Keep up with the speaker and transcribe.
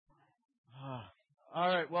All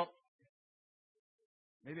right. Well,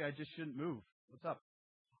 maybe I just shouldn't move. What's up?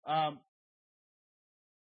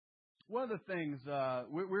 One of the things,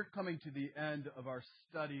 we're coming to the end of our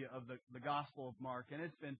study of the Gospel of Mark, and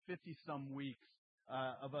it's been 50-some weeks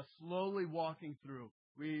of us slowly walking through.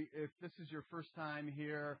 If this is your first time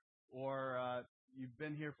here or you've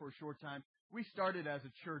been here for a short time, we started as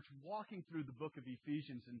a church walking through the book of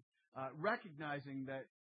Ephesians and recognizing that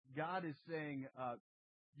God is saying,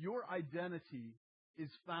 your identity is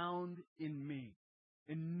found in me.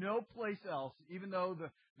 In no place else, even though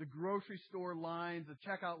the grocery store lines, the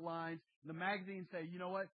checkout lines, the magazines say, you know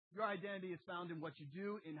what, your identity is found in what you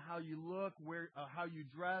do, in how you look, how you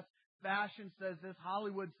dress. Fashion says this,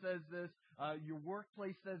 Hollywood says this, your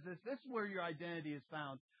workplace says this. This is where your identity is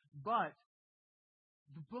found. But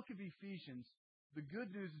the book of Ephesians, the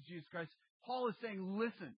good news of Jesus Christ, Paul is saying,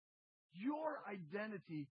 listen, your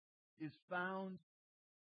identity is found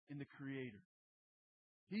in the Creator.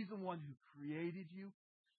 He's the one who created you,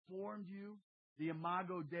 formed you. The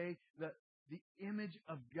Imago Dei, the image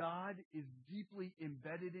of God is deeply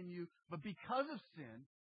embedded in you. But because of sin,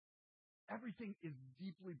 everything is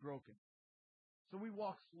deeply broken. So we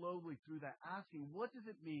walk slowly through that, asking, what does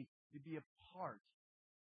it mean to be a part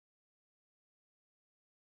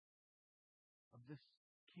of this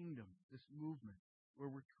kingdom, this movement, where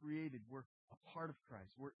we're created, we're a part of Christ,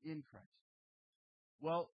 we're in Christ?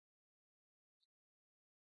 Well,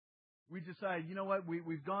 we decided, you know what,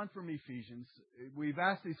 we've gone from Ephesians. We've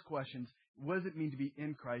asked these questions. What does it mean to be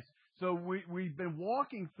in Christ? So we've been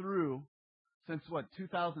walking through, since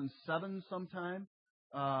 2007 sometime,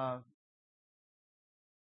 the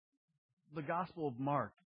Gospel of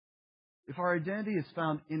Mark. If our identity is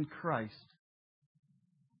found in Christ,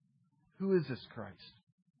 who is this Christ?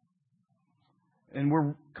 And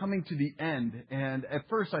we're coming to the end. And at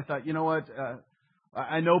first I thought, you know what,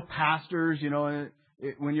 I know pastors,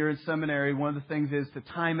 when you're in seminary, one of the things is to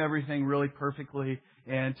time everything really perfectly,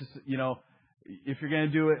 and to, if you're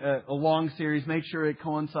going to do a long series, make sure it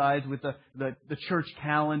coincides with the church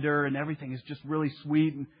calendar and everything is just really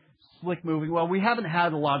sweet and slick moving. Well, we haven't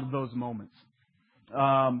had a lot of those moments.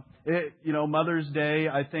 Mother's Day,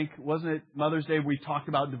 I think, wasn't it Mother's Day we talked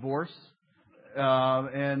about divorce?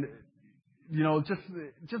 And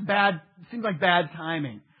just bad, seems like bad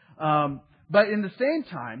timing. But in the same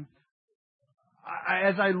time,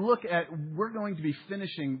 as I look at, we're going to be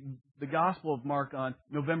finishing the Gospel of Mark on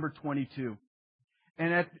November 22.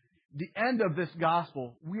 And at the end of this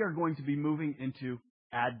Gospel, we are going to be moving into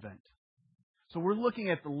Advent. So we're looking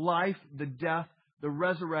at the life, the death, the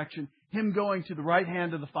resurrection, Him going to the right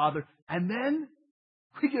hand of the Father, and then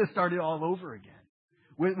we get to start it all over again.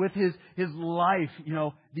 With His life,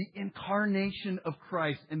 the incarnation of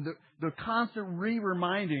Christ, and the constant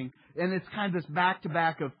re-reminding, and it's kind of this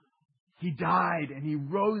back-to-back of He died and He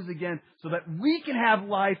rose again so that we can have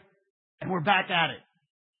life, and we're back at it.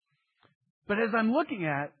 But as I'm looking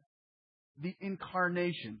at the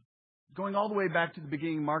incarnation, going all the way back to the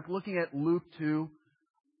beginning, Mark, looking at Luke 2,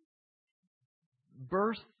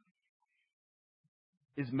 birth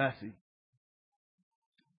is messy.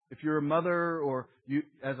 If you're a mother or you,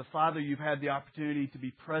 as a father, you've had the opportunity to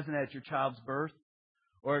be present at your child's birth,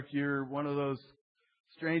 or if you're one of those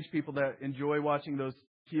strange people that enjoy watching those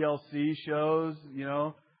TLC shows,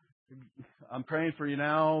 I'm praying for you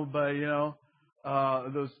now, but,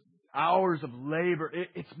 those hours of labor,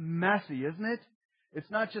 it's messy, isn't it? It's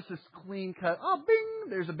not just this clean cut, bing,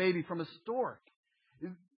 there's a baby from a stork.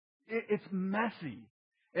 It's messy.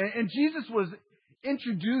 And Jesus was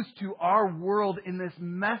introduced to our world in this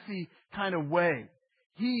messy kind of way.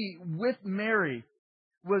 He, with Mary,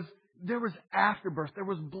 there was afterbirth, there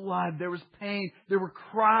was blood, there was pain, there were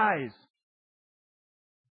cries.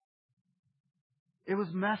 It was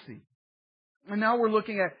messy. And now we're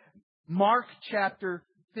looking at Mark chapter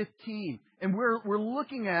 15, and we're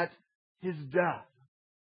looking at His death.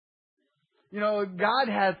 God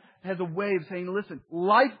has a way of saying, listen,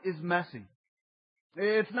 life is messy.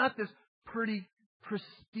 It's not this pretty,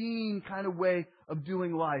 pristine kind of way of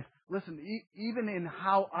doing life. Listen, even in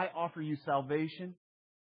how I offer you salvation,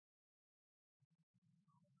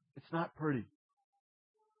 it's not pretty.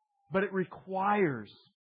 But it requires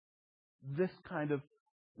this kind of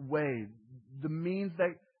way. The means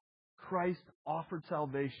that Christ offered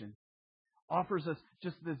salvation offers us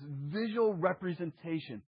just this visual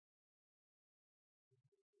representation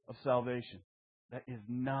of salvation that is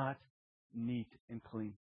not neat and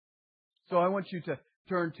clean. So I want you to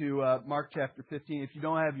turn to Mark chapter 15. If you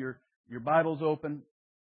don't have your Bibles open,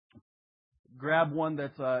 grab one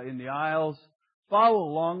that's in the aisles. Follow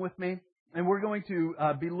along with me. And we're going to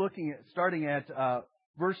be looking at, starting at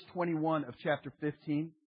verse 21 of chapter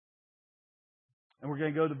 15. And we're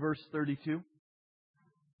going to go to verse 32.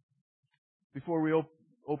 Before we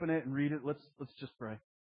open it and read it, let's just pray.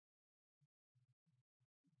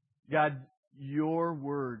 God, your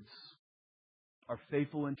words are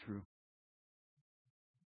faithful and true.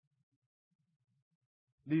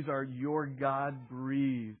 These are your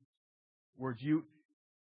God-breathed words. You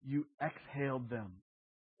exhaled them.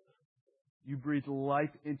 You breathed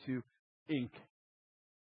life into ink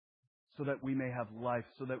so that we may have life,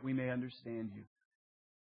 so that we may understand you.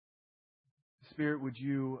 Spirit, would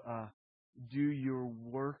you do your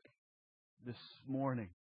work this morning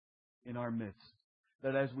in our midst?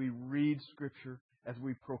 That as we read Scripture, as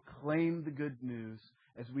we proclaim the good news,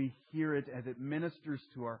 as we hear it, as it ministers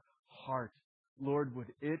to our heart, Lord,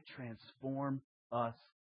 would it transform us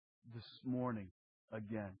this morning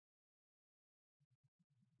again?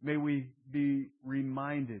 May we be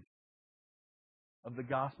reminded of the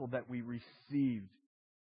gospel that we received,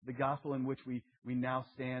 the gospel in which we now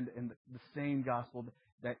stand, and the same gospel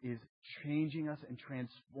that is changing us and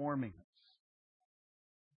transforming us.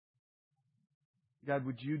 God,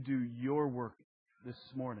 would you do your work this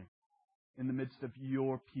morning in the midst of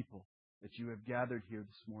your people that you have gathered here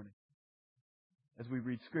this morning? As we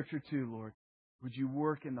read Scripture too, Lord, would you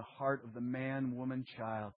work in the heart of the man, woman,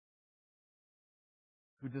 child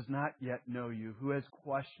who does not yet know you, who has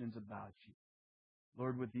questions about you?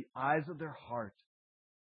 Lord, would the eyes of their heart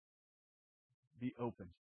be opened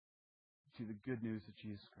to the good news of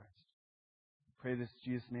Jesus Christ? I pray this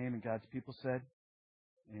in Jesus' name, and God's people said,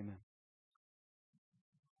 Amen.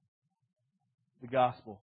 The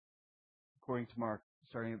Gospel, according to Mark,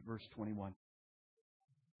 starting at verse 21.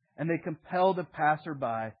 And they compelled a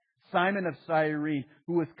passerby, Simon of Cyrene,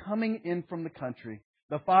 who was coming in from the country,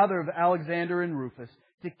 the father of Alexander and Rufus,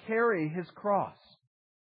 to carry his cross.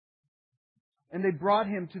 And they brought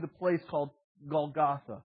him to the place called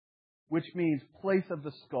Golgotha, which means place of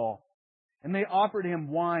the skull. And they offered him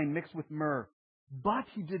wine mixed with myrrh, but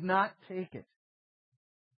he did not take it.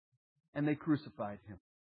 And they crucified him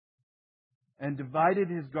and divided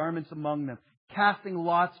his garments among them, casting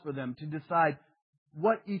lots for them to decide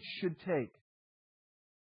what each should take.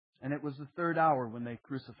 And it was the third hour when they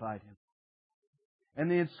crucified him. And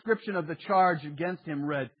the inscription of the charge against him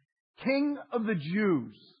read, King of the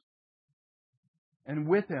Jews. And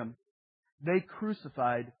with him they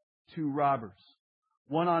crucified two robbers,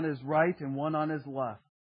 one on his right and one on his left.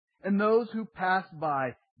 And those who passed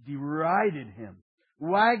by derided him,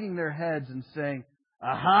 wagging their heads and saying,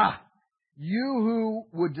 Aha! You who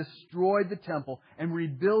would destroy the temple and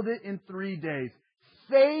rebuild it in 3 days,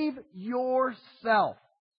 save yourself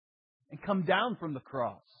and come down from the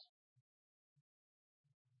cross.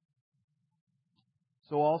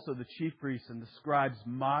 So also the chief priests and the scribes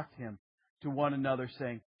mocked him to one another,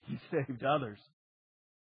 saying, He saved others.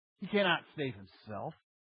 He cannot save himself.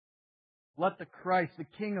 Let the Christ, the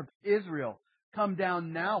King of Israel, come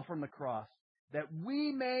down now from the cross, that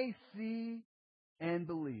we may see and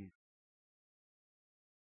believe.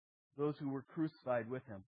 Those who were crucified with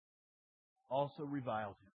him also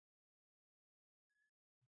reviled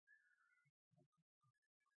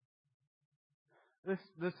him.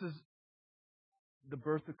 This is the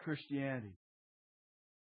birth of Christianity.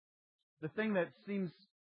 The thing that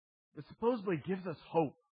supposedly gives us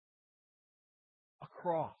hope. A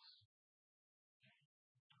cross.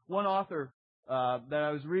 One author that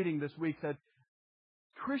I was reading this week said,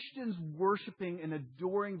 Christians worshiping and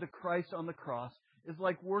adoring the Christ on the cross is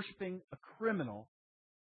like worshiping a criminal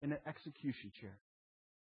in an execution chair.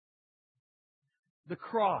 The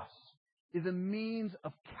cross is a means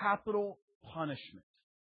of capital punishment.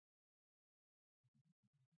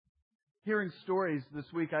 Hearing stories this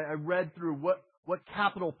week, I read through what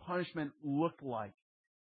capital punishment looked like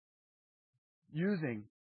using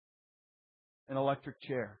an electric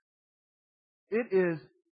chair. It is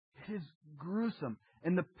gruesome,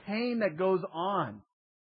 and the pain that goes on.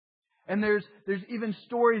 And there's even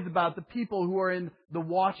stories about the people who are in the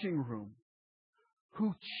watching room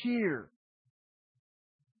who cheer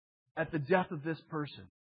at the death of this person.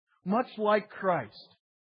 Much like Christ,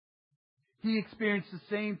 He experienced the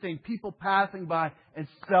same thing. People passing by and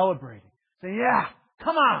celebrating. Saying, yeah,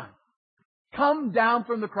 come on. Come down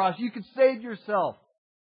from the cross. You can save yourself.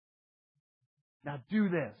 Now do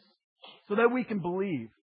this so that we can believe.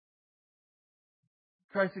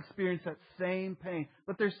 Christ experienced that same pain.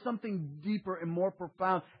 But there's something deeper and more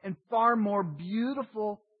profound and far more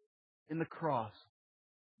beautiful in the cross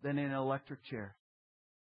than in an electric chair.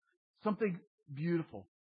 Something beautiful.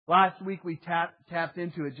 Last week we tapped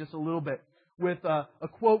into it just a little bit with a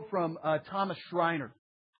quote from Thomas Schreiner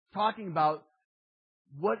talking about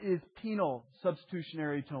What is penal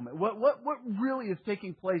substitutionary atonement? What really is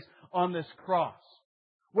taking place on this cross?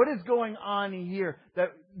 What is going on here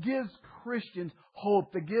that gives Christians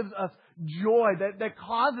hope, that gives us joy, that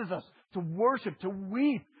causes us to worship, to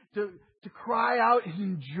weep, to cry out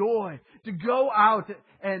in joy, to go out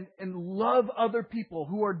and love other people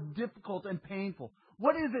who are difficult and painful?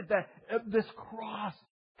 What is it that this cross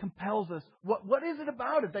compels us? What is it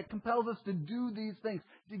about it that compels us to do these things,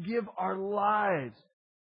 to give our lives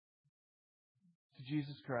to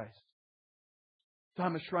Jesus Christ?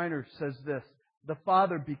 Thomas Schreiner says this: the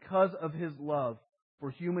Father, because of His love for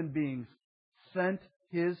human beings, sent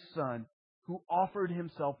His Son, who offered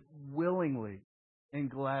Himself willingly and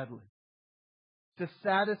gladly to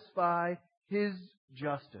satisfy His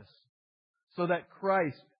justice, so that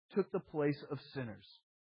Christ took the place of sinners.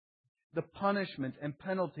 The punishment and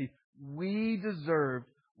penalty we deserved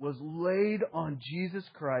was laid on Jesus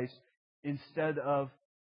Christ instead of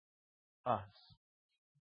us,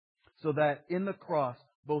 so that in the cross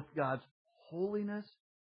both God's holiness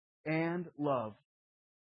and love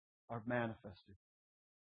are manifested.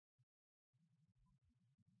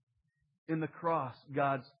 In the cross,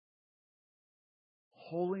 God's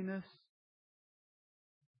holiness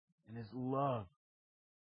and His love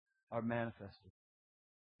are manifested.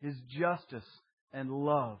 His justice and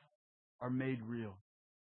love are made real.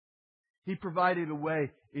 He provided a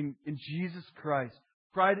way in Jesus Christ,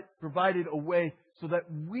 provided a way so that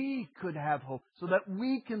we could have hope, so that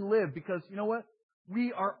we can live. Because you know what?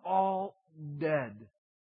 We are all dead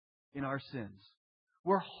in our sins.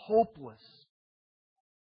 We're hopeless.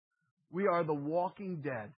 We are the walking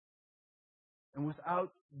dead. And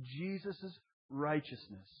without Jesus'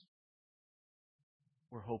 righteousness,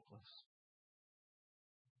 we're hopeless.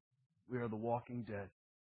 We are the walking dead.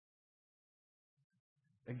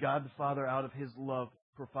 And God the Father, out of His love,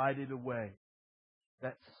 provided a way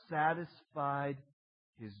that satisfied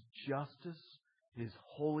His justice, His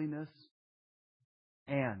holiness,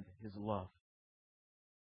 and His love.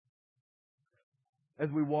 As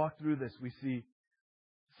we walk through this, we see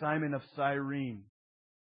Simon of Cyrene,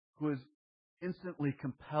 who is instantly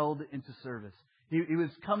compelled into service. He was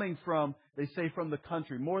coming from, they say, from the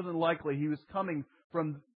country. More than likely, he was coming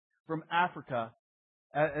from Africa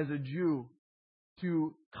as a Jew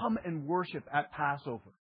to come and worship at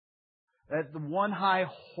Passover. At the one high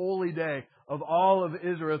holy day of all of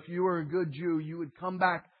Israel. If you were a good Jew, you would come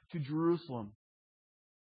back to Jerusalem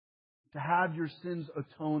to have your sins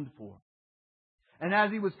atoned for. And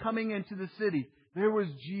as he was coming into the city, there was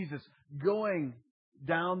Jesus going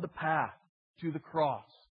down the path to the cross.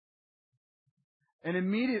 And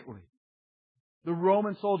immediately, the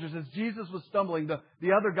Roman soldiers, as Jesus was stumbling,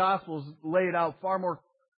 the other Gospels lay it out far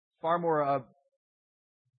more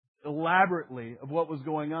elaborately of what was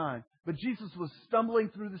going on. But Jesus was stumbling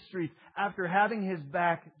through the streets after having his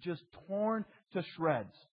back just torn to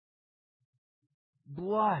shreds.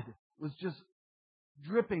 Blood was just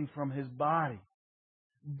dripping from his body.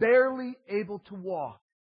 Barely able to walk.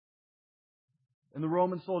 And the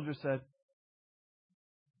Roman soldier said,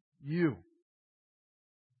 "You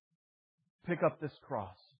pick up this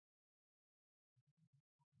cross."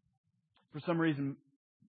 For some reason,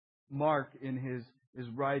 Mark, in his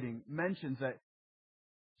writing, mentions that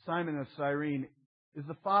Simon of Cyrene is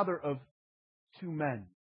the father of two men.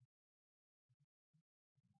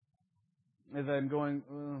 As I'm going,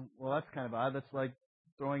 well, that's kind of odd. That's like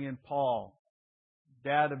throwing in Paul,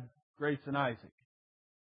 dad of Grace and Isaac.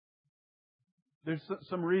 There's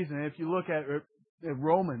some reason. If you look at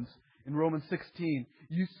Romans, in Romans 16,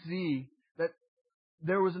 you see that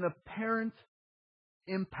there was an apparent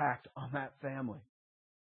impact on that family.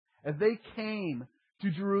 As they came to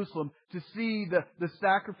Jerusalem to see the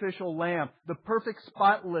sacrificial lamb, the perfect,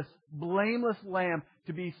 spotless, blameless lamb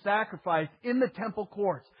to be sacrificed in the temple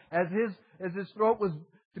courts, as his throat was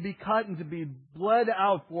to be cut and to be bled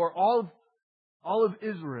out for all of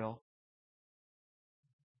Israel,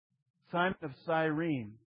 Simon of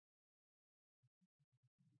Cyrene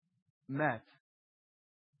met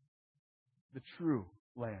the true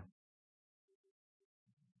lamb.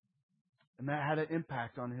 And that had an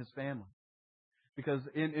impact on his family. Because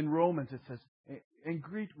in Romans it says, and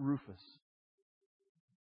greet Rufus.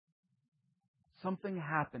 Something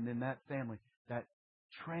happened in that family that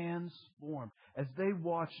transformed. As they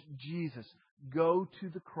watched Jesus go to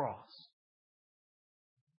the cross,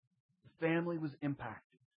 the family was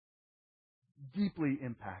impacted. Deeply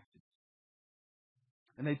impacted.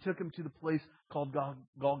 And they took him to the place called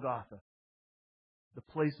Golgotha. The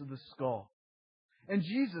place of the skull. And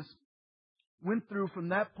Jesus went through from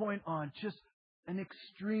that point on just an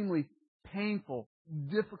extremely painful,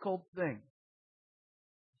 difficult thing.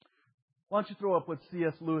 Why don't you throw up what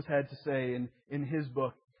C.S. Lewis had to say in his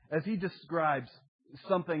book as he describes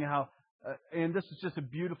something how, and this is just a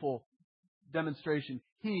beautiful demonstration.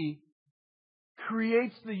 He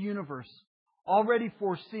creates the universe already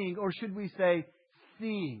foreseeing, or should we say,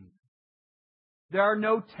 seeing. There are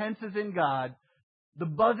no tenses in God. The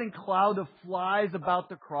buzzing cloud of flies about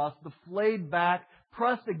the cross, the flayed back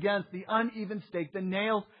pressed against the uneven stake, the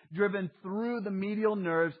nails driven through the medial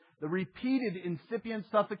nerves, the repeated incipient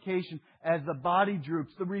suffocation as the body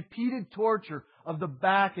droops, the repeated torture of the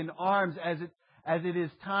back and arms as it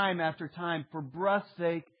is time after time for breath's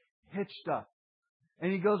sake hitched up.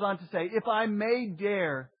 And he goes on to say, if I may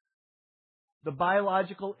dare the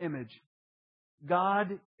biological image,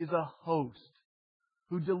 God is a host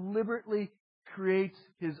who deliberately creates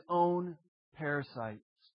His own parasites,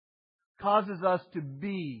 causes us to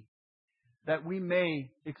be that we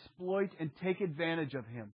may exploit and take advantage of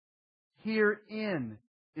Him. Herein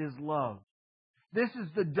is love. This is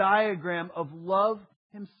the diagram of love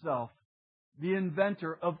Himself, the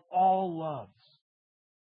inventor of all loves.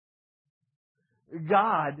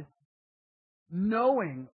 God,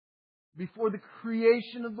 knowing before the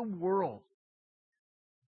creation of the world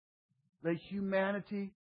that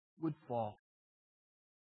humanity would fall,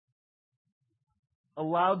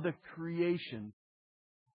 allowed the creation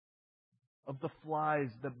of the flies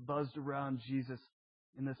that buzzed around Jesus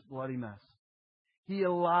in this bloody mess. He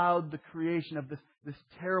allowed the creation of this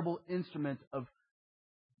terrible instrument of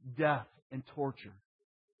death and torture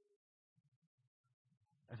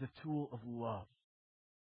as a tool of love.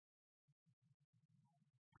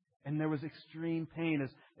 And there was extreme pain,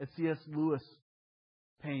 as C.S. Lewis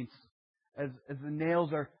paints, as the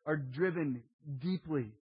nails are driven deeply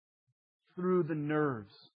through the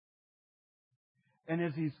nerves. And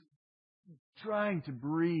as He's trying to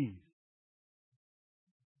breathe,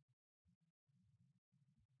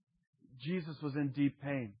 Jesus was in deep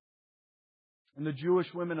pain. And the Jewish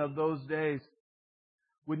women of those days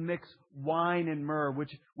would mix wine and myrrh,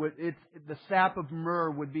 the sap of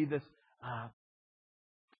myrrh would be this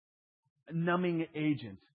numbing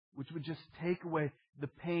agent, which would just take away the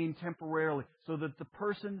pain temporarily so that the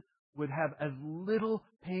person would have as little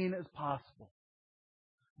pain as possible.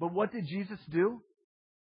 But what did Jesus do?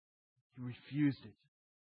 He refused it.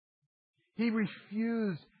 He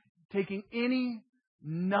refused taking any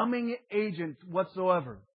numbing agent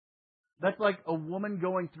whatsoever. That's like a woman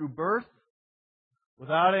going through birth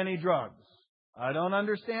without any drugs. I don't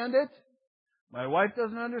understand it. My wife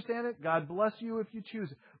doesn't understand it. God bless you if you choose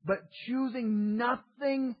it. But choosing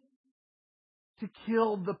nothing to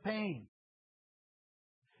kill the pain.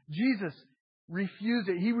 Jesus refused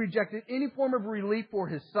it. He rejected any form of relief for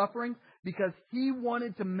His suffering because He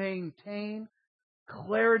wanted to maintain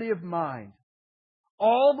clarity of mind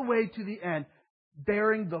all the way to the end,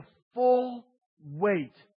 bearing the full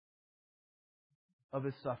weight of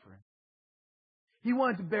His suffering. He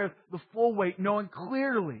wanted to bear the full weight, knowing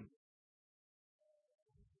clearly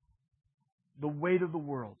the weight of the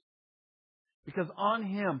world. Because on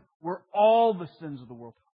Him were all the sins of the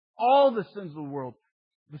world. All the sins of the world.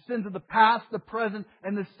 The sins of the past, the present,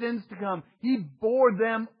 and the sins to come. He bore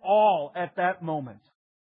them all at that moment.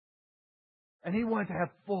 And He wanted to have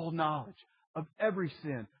full knowledge of every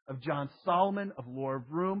sin. Of John Solomon, of Laura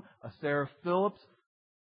Vroom, of Sarah Phillips,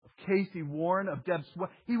 of Casey Warren, of Deb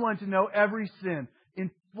Sweat. He wanted to know every sin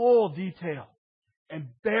in full detail and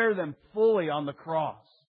bear them fully on the cross.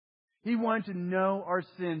 He wanted to know our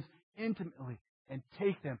sins intimately and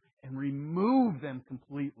take them and remove them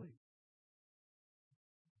completely.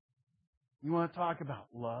 You want to talk about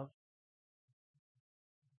love?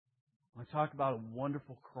 You want to talk about a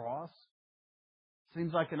wonderful cross?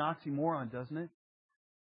 Seems like an oxymoron, doesn't it?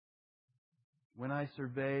 When I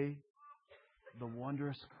survey the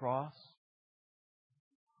wondrous cross,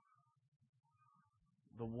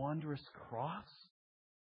 the wondrous cross,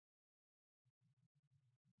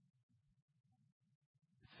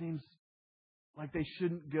 it seems like they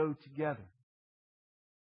shouldn't go together.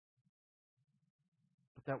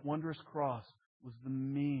 But that wondrous cross was the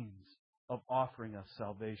means of offering us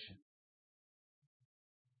salvation.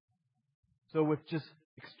 So with just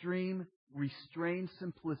extreme, restrained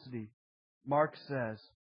simplicity, Mark says,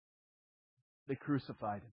 they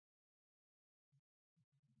crucified Him.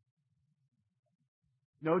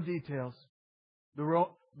 No details. The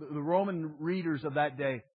Roman readers of that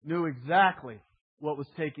day knew exactly what was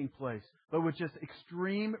taking place. But with just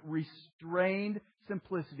extreme, restrained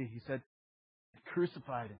simplicity, he said, they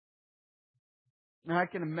crucified Him. Now I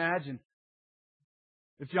can imagine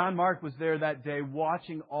if John Mark was there that day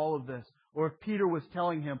watching all of this, or if Peter was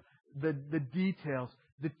telling him the details,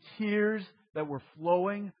 the tears that were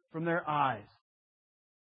flowing from their eyes.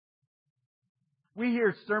 We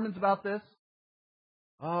hear sermons about this.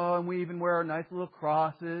 Oh, and we even wear our nice little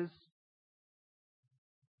crosses.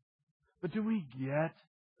 But do we get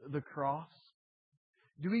the cross?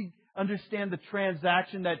 Do we understand the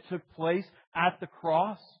transaction that took place at the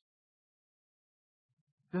cross?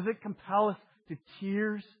 Does it compel us to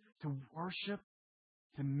tears, to worship,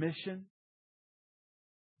 to mission?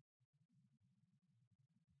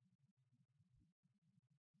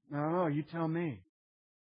 No, you tell me.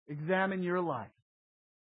 Examine your life.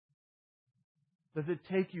 Does it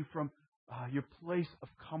take you from your place of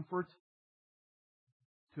comfort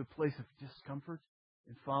to a place of discomfort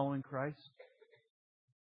in following Christ?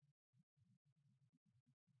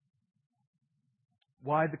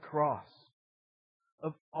 Why the cross?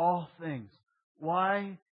 Of all things,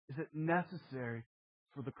 why is it necessary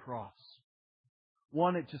for the cross?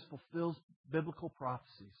 One, it just fulfills biblical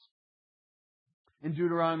prophecies. In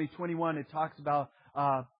Deuteronomy 21, it talks about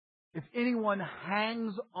if anyone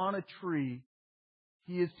hangs on a tree,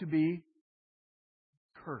 he is to be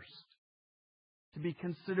cursed. To be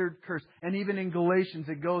considered cursed. And even in Galatians,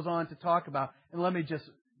 it goes on to talk about, and let me just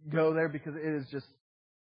go there because it is just,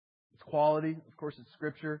 it's quality. Of course, it's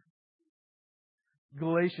Scripture.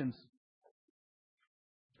 Galatians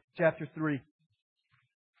chapter 3.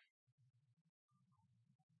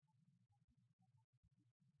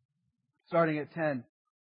 Starting at 10.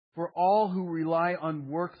 For all who rely on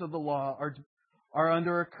works of the law are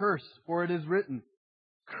under a curse, for it is written,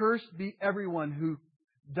 Cursed be everyone who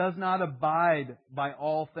does not abide by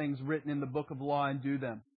all things written in the book of law and do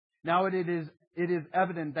them. Now it is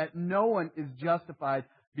evident that no one is justified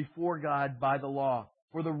before God by the law,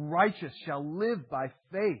 for the righteous shall live by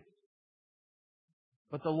faith.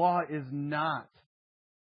 But the law is not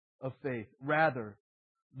of faith. Rather,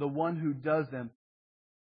 the one who does them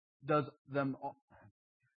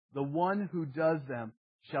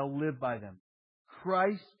shall live by them.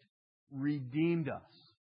 Christ redeemed us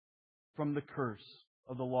from the curse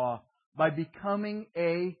of the law by becoming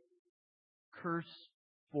a curse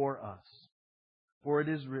for us. For it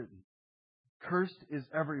is written, Cursed is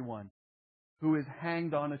everyone who is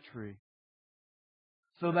hanged on a tree,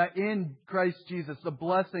 so that in Christ Jesus the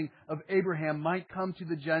blessing of Abraham might come to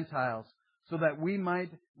the Gentiles, so that we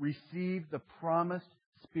might receive the promised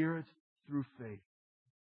Spirit through faith.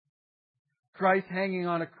 Christ hanging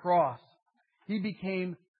on a cross, He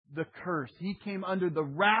became the curse. He came under the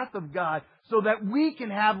wrath of God so that we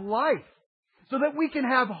can have life, so that we can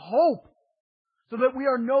have hope, so that we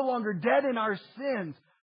are no longer dead in our sins,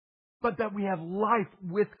 but that we have life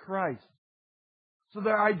with Christ. So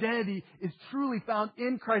their identity is truly found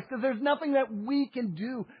in Christ, because there's nothing that we can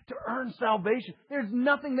do to earn salvation. There's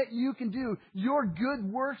nothing that you can do. Your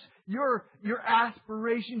good works, your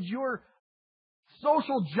aspirations, your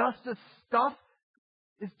social justice stuff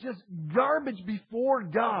is just garbage before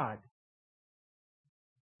God.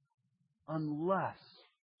 Unless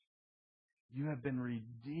you have been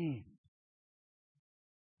redeemed.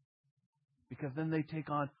 Because then they take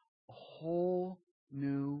on a whole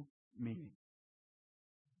new meaning.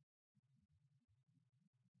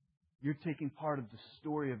 You're taking part of the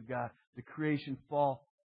story of God, the creation, fall,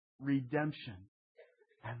 redemption,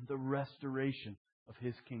 and the restoration of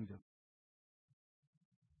His kingdom.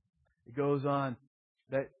 It goes on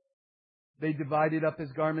that they divided up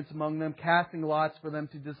His garments among them, casting lots for them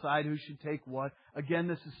to decide who should take what. Again,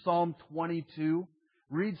 this is Psalm 22.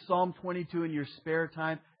 Read Psalm 22 in your spare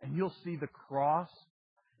time, and you'll see the cross.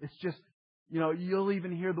 It's just, you'll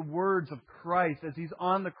even hear the words of Christ as He's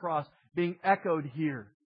on the cross being echoed here.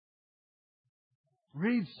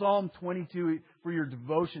 Read Psalm 22 for your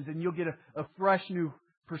devotions, and you'll get a fresh new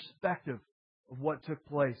perspective of what took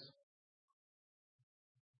place.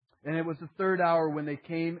 And it was the third hour when they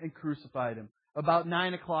came and crucified Him, about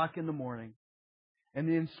 9 o'clock in the morning. And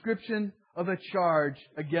the inscription of a charge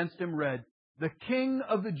against Him read, The King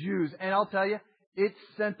of the Jews. And I'll tell you, it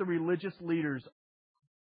sent the religious leaders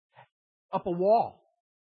up a wall.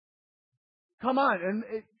 Come on. And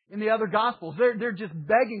in the other Gospels, they're just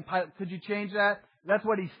begging Pilate, could you change that? That's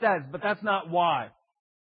what he says, but that's not why.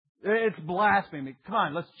 It's blasphemy. Come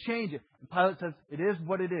on, let's change it. And Pilate says, it is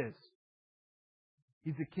what it is.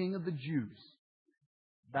 He's the King of the Jews.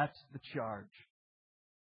 That's the charge.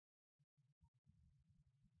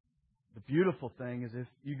 The beautiful thing is if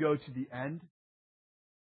you go to the end,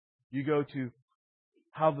 you go to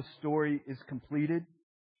how the story is completed,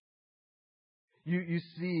 you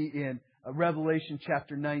see in Revelation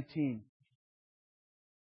chapter 19,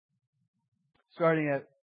 starting at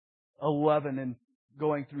 11 and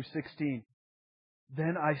going through 16.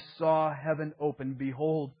 Then I saw heaven open.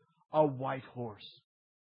 Behold, a white horse.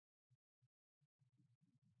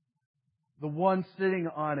 the one sitting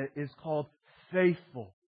on it is called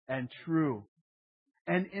faithful and true.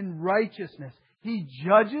 And in righteousness, He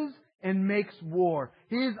judges and makes war.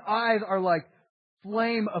 His eyes are like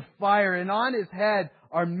flame of fire, and on His head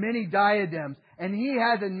are many diadems. And He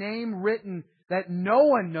has a name written that no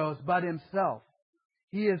one knows but Himself.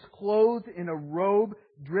 He is clothed in a robe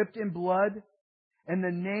dripped in blood, and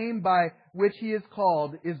the name by which He is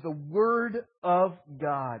called is the Word of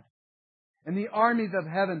God. And the armies of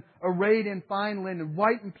heaven, arrayed in fine linen,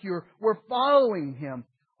 white and pure, were following Him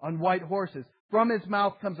on white horses. From His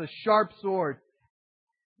mouth comes a sharp sword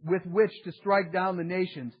with which to strike down the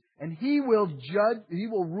nations. And He will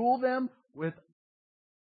rule them with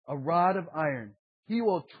a rod of iron. He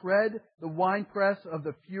will tread the winepress of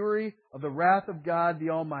the fury of the wrath of God the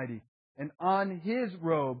Almighty. And on His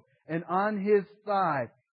robe and on His thigh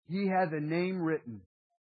He has a name written: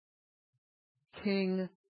 King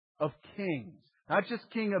of Kings. Not just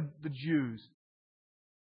King of the Jews.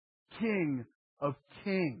 King of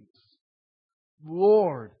Kings.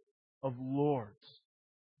 Lord of Lords.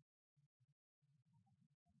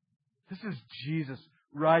 This is Jesus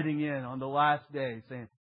riding in on the last day saying,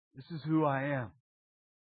 this is who I am.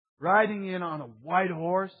 Riding in on a white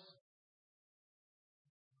horse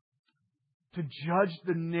to judge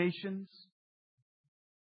the nations.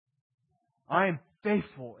 I am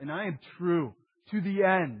faithful and I am true to the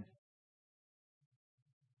end.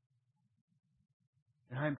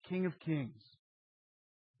 And I am King of Kings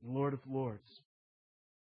and Lord of Lords.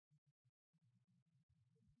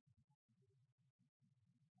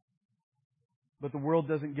 But the world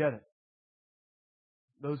doesn't get it.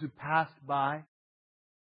 Those who passed by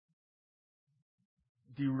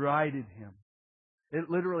derided Him. It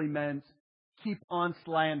literally meant keep on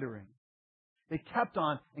slandering. They kept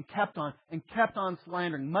on and kept on and kept on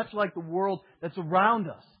slandering, much like the world that's around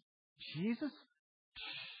us. Jesus?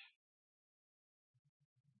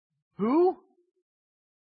 Who?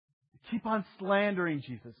 Keep on slandering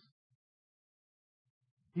Jesus.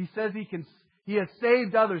 He says He has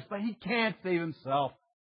saved others, but He can't save Himself.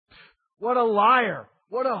 What a liar.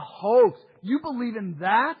 What a hoax. You believe in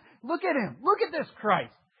that? Look at Him. Look at this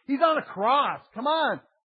Christ. He's on a cross. Come on.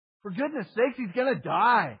 For goodness sakes, He's going to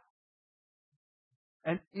die.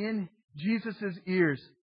 And in Jesus' ears,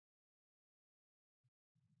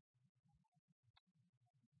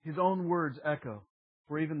 His own words echo.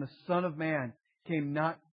 For even the Son of Man came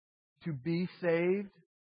not to be saved,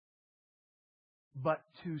 but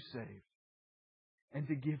to save. And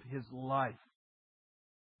to give His life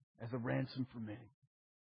as a ransom for me.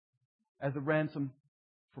 As a ransom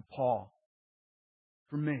for Paul.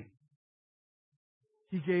 For me.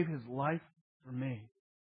 He gave His life for me.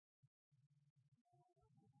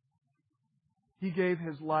 He gave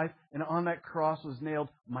His life, and on that cross was nailed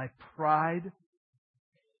my pride,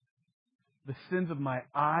 the sins of my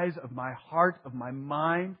eyes, of my heart, of my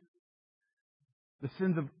mind, the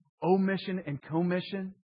sins of omission and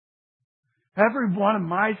commission. Every one of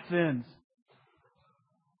my sins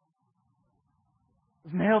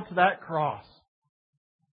was nailed to that cross.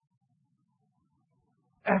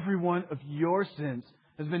 Every one of your sins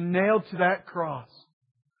has been nailed to that cross.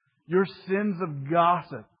 Your sins of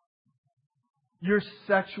gossip, your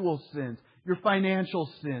sexual sins, your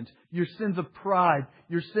financial sins, your sins of pride,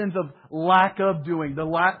 your sins of lack of doing,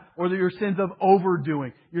 or your sins of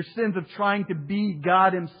overdoing, your sins of trying to be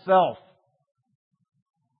God Himself.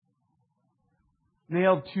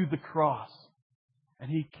 Nailed to the cross. And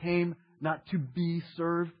He came not to be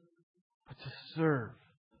served, but to serve.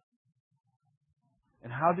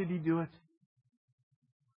 And how did He do it?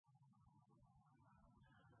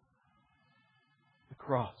 The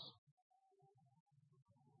cross.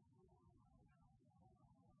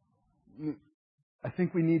 I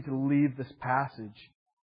think we need to leave this passage.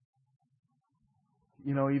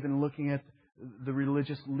 Even looking at the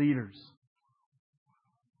religious leaders.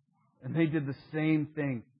 And they did the same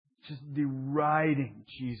thing. Just deriding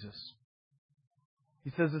Jesus.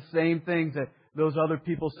 He says the same things that those other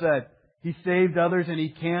people said. He saved others and He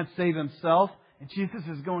can't save Himself. And Jesus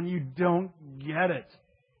is going, you don't get it.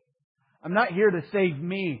 I'm not here to save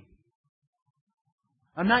me.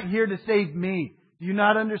 I'm not here to save me. Do you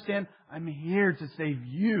not understand? I'm here to save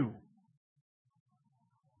you.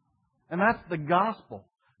 And that's the gospel.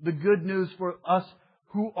 The good news for us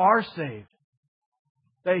who are saved.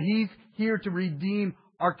 That He's here to redeem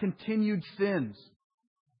our continued sins.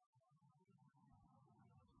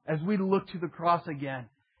 As we look to the cross again,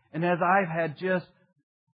 and as I've had just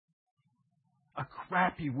a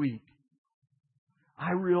crappy week,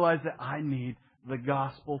 I realize that I need the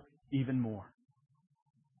gospel even more.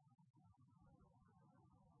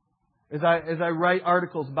 As I write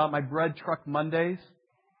articles about my bread truck Mondays,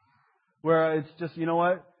 where it's just, you know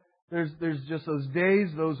what? There's just those days,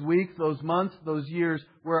 those weeks, those months, those years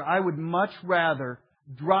where I would much rather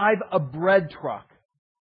drive a bread truck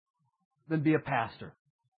than be a pastor.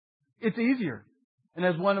 It's easier. And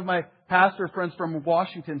as one of my pastor friends from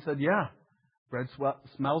Washington said, yeah, bread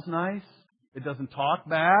smells nice. It doesn't talk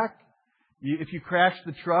back. If you crash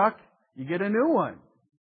the truck, you get a new one.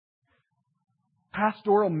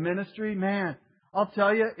 Pastoral ministry, man, I'll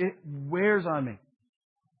tell you, it wears on me.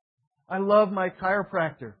 I love my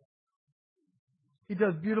chiropractor. He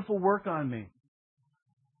does beautiful work on me.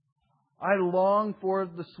 I long for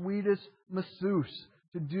the Swedish masseuse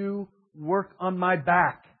to do work on my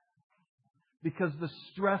back because the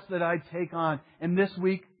stress that I take on. And this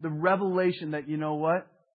week, the revelation that, you know what?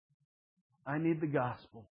 I need the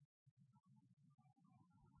gospel.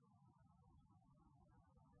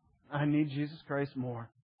 I need Jesus Christ more.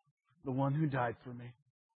 The one who died for me.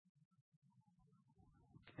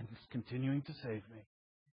 And is continuing to save me.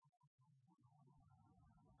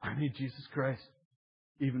 I need Jesus Christ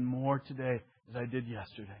even more today as I did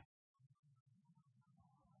yesterday.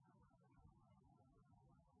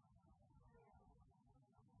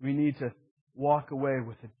 We need to walk away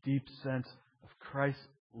with a deep sense of Christ's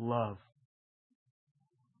love.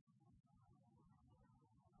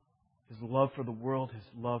 His love for the world, His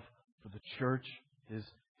love for the church, His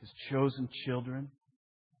chosen children.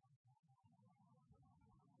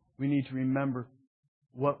 We need to remember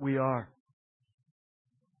what we are.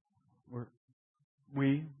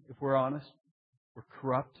 If we're honest, we're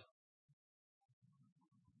corrupt.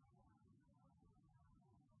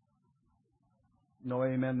 No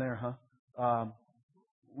amen there, huh?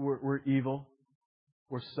 We're evil.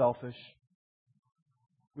 We're selfish.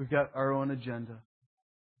 We've got our own agenda.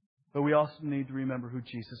 But we also need to remember who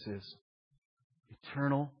Jesus is.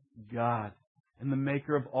 Eternal God and the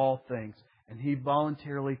maker of all things. And He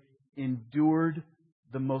voluntarily endured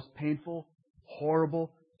the most painful, horrible,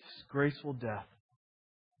 disgraceful death.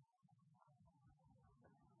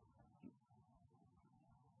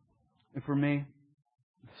 And for me,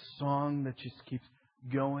 the song that just keeps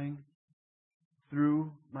going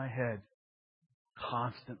through my head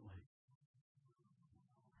constantly.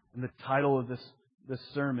 And the title of this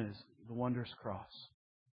sermon is The Wondrous Cross.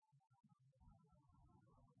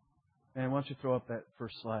 And why don't you throw up that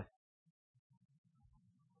first slide?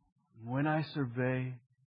 When I survey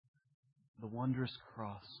the wondrous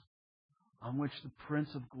cross on which the Prince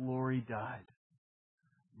of Glory died,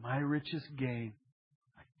 my richest gain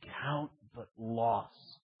I count but loss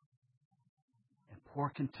and pour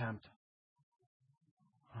contempt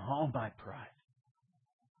on all my pride.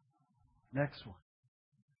 Next one.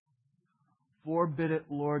 Forbid it,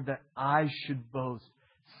 Lord, that I should boast,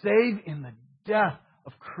 save in the death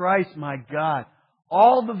of Christ my God,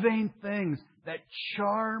 all the vain things that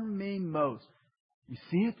charm me most. You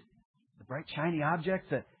see it? The bright shiny objects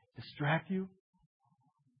that distract you?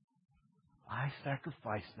 I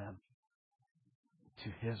sacrifice them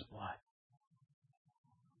to His blood.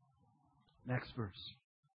 Next verse.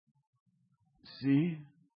 See,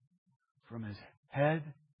 from His head,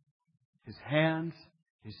 His hands,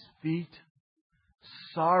 His feet,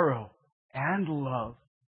 sorrow and love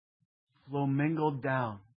flow mingled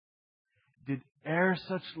down. Did e'er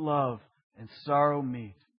such love and sorrow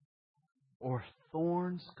meet, or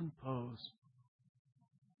thorns compose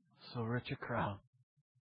so rich a crown?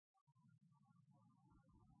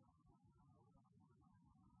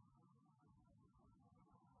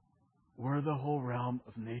 Were the whole realm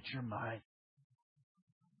of nature mine,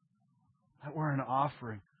 that were an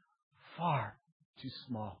offering far too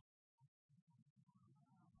small.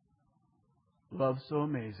 Love so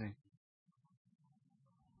amazing,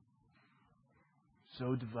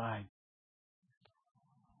 so divine,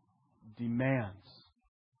 demands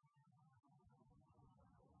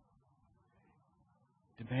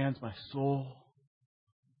my soul,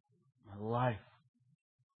 my life,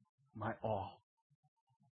 my all.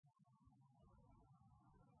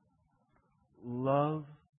 Love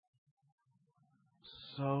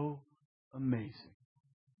so amazing,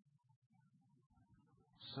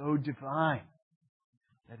 so divine,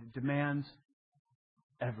 that it demands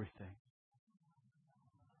everything.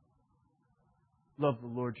 Love the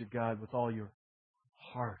Lord your God with all your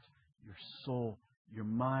heart, your soul, your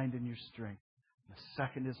mind, and your strength. And the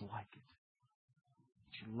second is like it.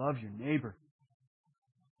 That you love your neighbor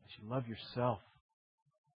as you love yourself.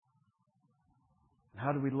 And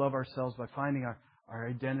how do we love ourselves? By finding our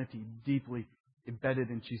identity deeply embedded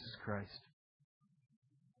in Jesus Christ.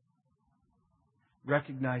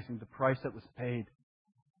 Recognizing the price that was paid.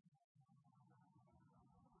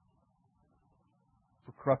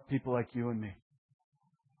 corrupt people like you and me.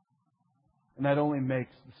 And that only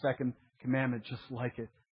makes the second commandment just like it.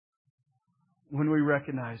 When we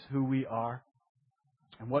recognize who we are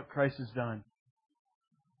and what Christ has done,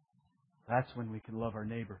 that's when we can love our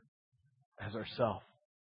neighbor as ourselves.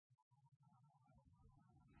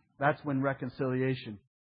 That's when reconciliation,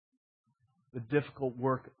 the difficult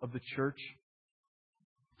work of the church,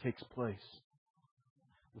 takes place.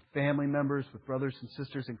 With family members, with brothers and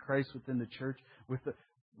sisters in Christ within the church, with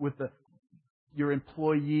your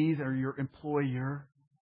employees or your employer.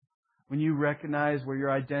 When you recognize where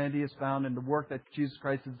your identity is found in the work that Jesus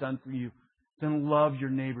Christ has done for you, then love your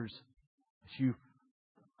neighbors as you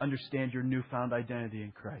understand your newfound identity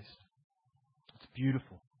in Christ. It's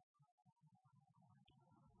beautiful.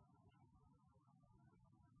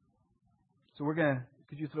 So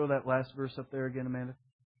could you throw that last verse up there again, Amanda?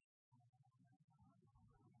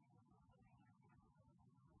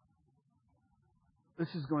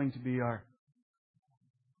 This is going to be our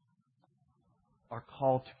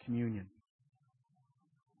call to communion.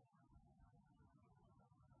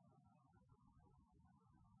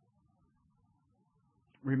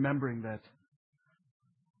 Remembering that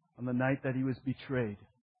on the night that He was betrayed,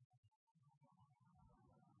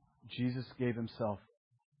 Jesus gave Himself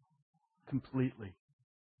completely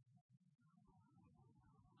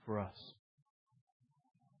for us.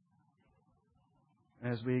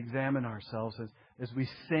 And as we examine ourselves, as we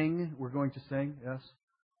sing, we're going to sing, yes?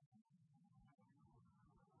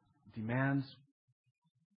 Demands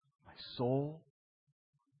my soul,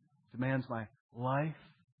 demands my life,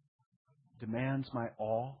 demands my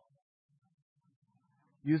all.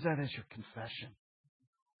 Use that as your confession.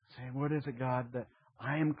 Saying, what is it, God, that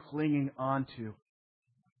I am clinging onto?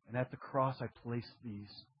 And at the cross I place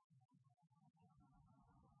these.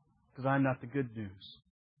 Because I'm not the good news.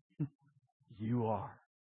 You are.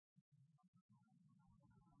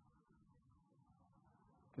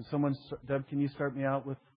 Deb, can you start me out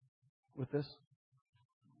with this?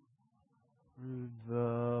 Through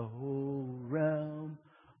the whole realm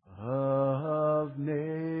of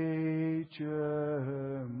nature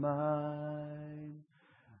mine,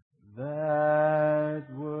 that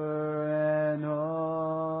were an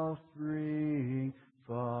offering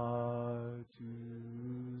far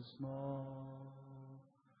too small.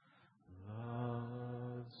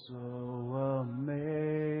 Love so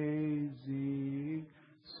amazing,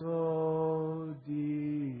 so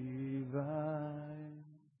divine,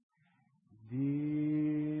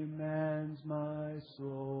 demands my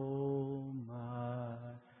soul, my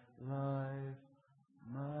life,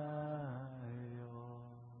 my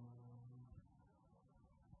all.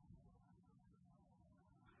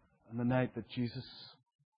 On the night that Jesus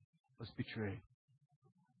was betrayed,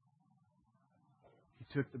 He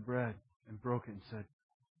took the bread and broke it and said,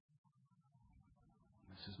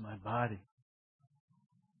 "This is my body.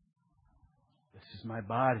 This is my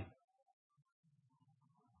body,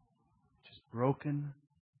 which is broken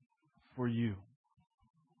for you.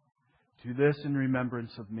 Do this in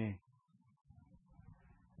remembrance of me."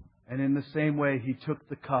 And in the same way, He took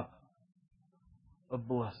the cup of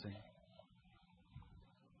blessing.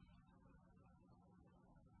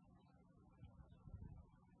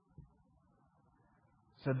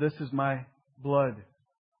 Said, "This is my blood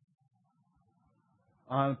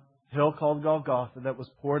on a hill called Golgotha that was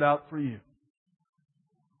poured out for you.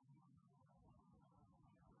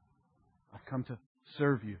 I've come to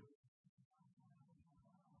serve you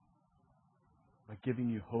by giving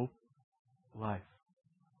you hope, life.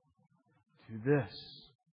 Do this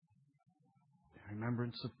in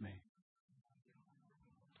remembrance of me."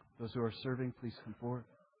 Those who are serving, please come forward.